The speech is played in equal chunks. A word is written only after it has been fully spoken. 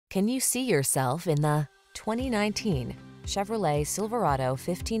Can you see yourself in the 2019 Chevrolet Silverado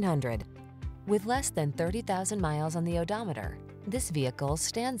 1500? With less than 30,000 miles on the odometer, this vehicle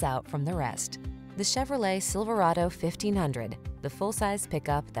stands out from the rest. The Chevrolet Silverado 1500, the full-size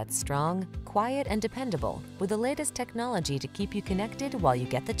pickup that's strong, quiet, and dependable, with the latest technology to keep you connected while you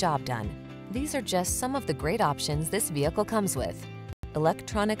get the job done. These are just some of the great options this vehicle comes with: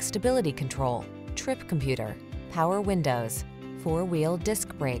 electronic stability control, trip computer, power windows, four-wheel disc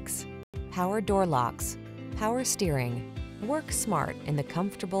brakes, power door locks, power steering. Work smart in the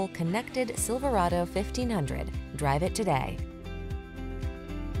comfortable, connected Silverado 1500. Drive it today.